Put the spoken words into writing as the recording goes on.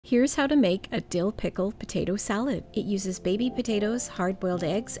Here's how to make a dill pickle potato salad. It uses baby potatoes, hard-boiled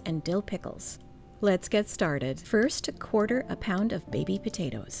eggs, and dill pickles. Let's get started. First, quarter a pound of baby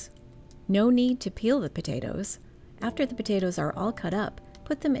potatoes. No need to peel the potatoes. After the potatoes are all cut up,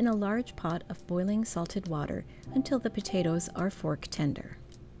 put them in a large pot of boiling salted water until the potatoes are fork tender.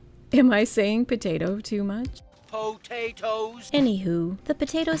 Am I saying potato too much? Potatoes! Anywho, the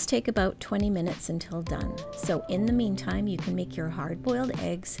potatoes take about 20 minutes until done, so in the meantime you can make your hard-boiled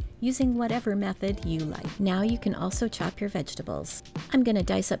eggs using whatever method you like. Now you can also chop your vegetables. I'm gonna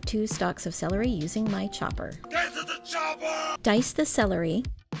dice up 2 stalks of celery using my chopper. Get to the chopper! Dice the celery,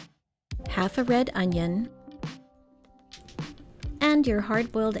 half a red onion, and your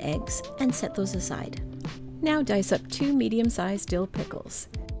hard-boiled eggs, and set those aside. Now dice up 2 medium-sized dill pickles.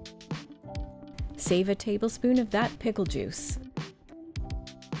 Save a tablespoon of that pickle juice.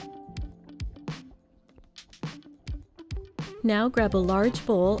 Now grab a large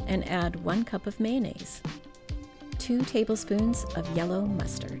bowl and add 1 cup of mayonnaise, 2 tablespoons of yellow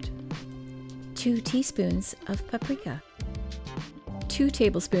mustard, 2 teaspoons of paprika, 2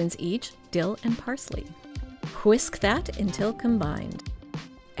 tablespoons each dill and parsley. Whisk that until combined.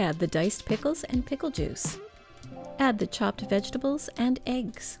 Add the diced pickles and pickle juice. Add the chopped vegetables and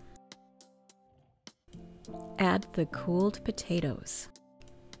eggs. Add the cooled potatoes.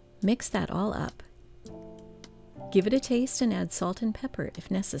 Mix that all up. Give it a taste and add salt and pepper if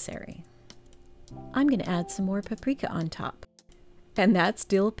necessary. I'm going to add some more paprika on top. And that's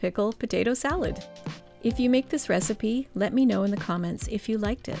dill pickle potato salad. If you make this recipe, let me know in the comments if you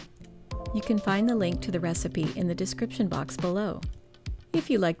liked it. You can find the link to the recipe in the description box below. If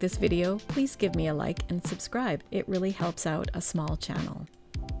you like this video, please give me a like and subscribe. It really helps out a small channel.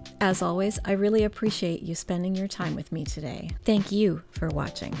 As always, I really appreciate you spending your time with me today. Thank you for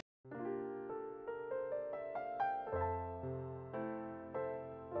watching.